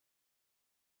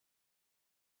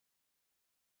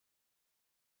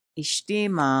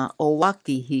Ishtima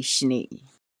owaki hishni.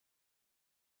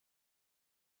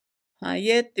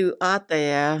 Hayetu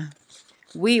ataya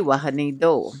wiwahani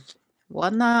do.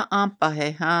 Wana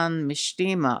ampahehan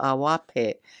mishtima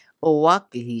awape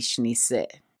owaki hishni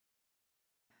se.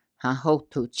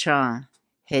 Hahotu chan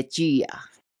hejia.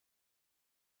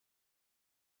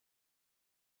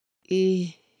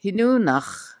 I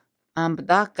hinunach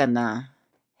ambdakana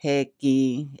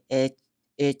heki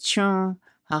echun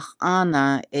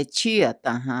hachana echia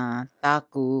taha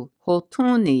taku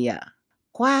hotunia.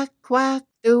 Quack quack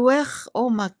duech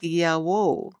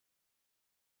omakiawo.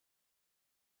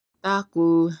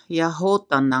 Taku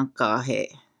yahota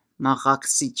nankahe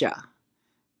maraksija.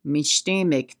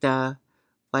 Mishtimekta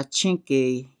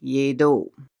pachinke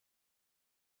yedo.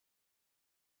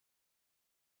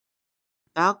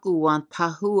 Taku wan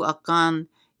tahu akan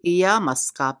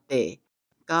iyamaskape.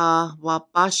 Ka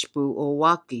wapashpu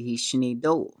owaki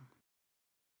hishnido.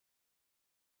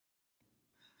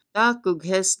 Taku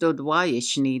gesto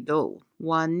dwayishnido.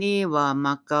 Waniwa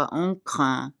maka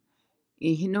onkran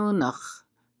ihnunach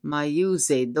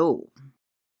mayuze do.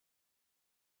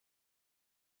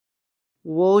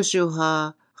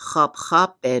 Wojuha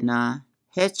chapchapena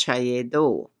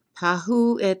hechayedo.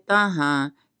 Tahu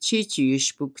etaha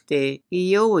chichiyushbukte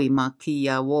iyoi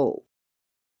makiyawo.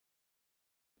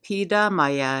 Pida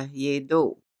maya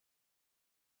yedo.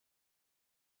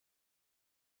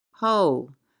 Ho,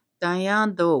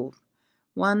 dayando.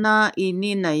 Wana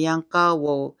inina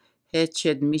yankawo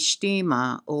heched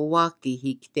mishtima owaki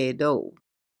hiktedo.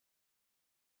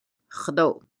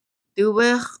 Khdo.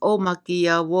 Duwech o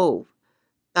makiyawo.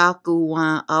 Taku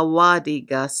wan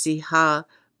awadiga siha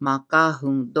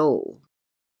makahundo.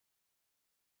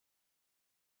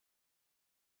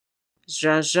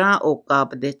 Jajan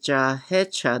okabdecha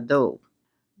hechado.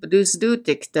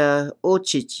 Bdusdutekta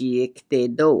ochichiekte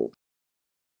do.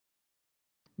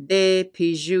 De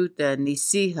pijuta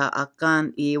nisiha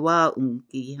akan iwa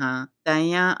unkiha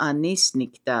taya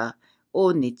anisnikta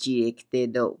onichiekte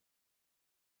do.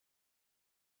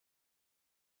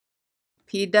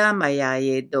 Pida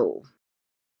mayayedo.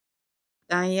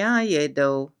 Taya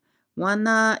yedo.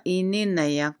 Wana inina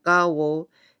yakawo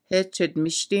heched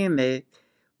mishtime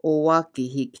owaki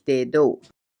hikte do.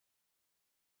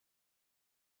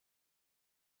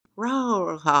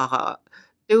 Rahaha.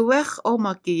 Duwech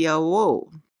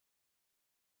omakiyawo.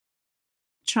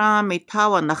 Chami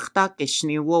tawa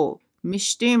nachtakishniwo.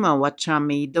 Mishtima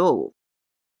wachamido.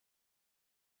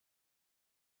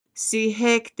 Si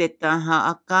hekte taha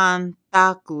akan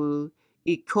taku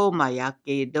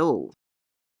ikomayakedo.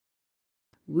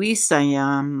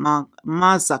 Wisaya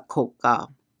mazakoka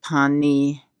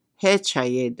tani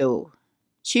hechayedo.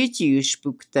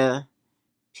 Chichiyushbukta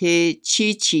pe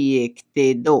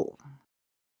chichiyektedo.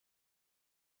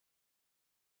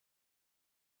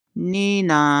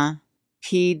 Nina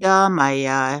pida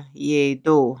maya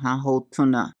yedo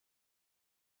hahotuna.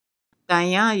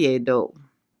 Taya yedo.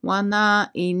 Wana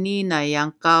inina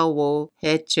yankawo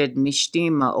heched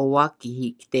mishtima owaki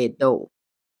hiktedo.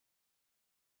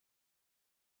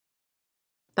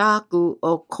 Taku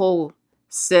oko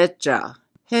secha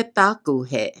hetaku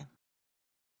he.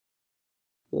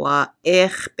 Wa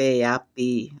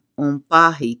api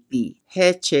umpahipi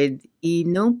heched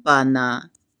inumpana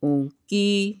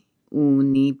unki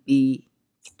unipi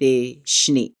kte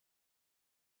shni.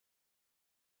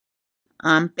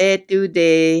 Ampetu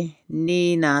de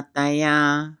nina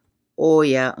taya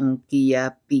oya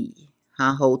unkia pi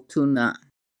hahotuna.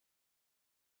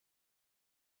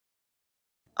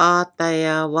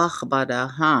 Ataya wachbada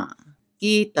ha.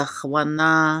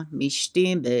 Kitachwana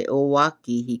mishtimbe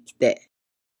owaki hikte.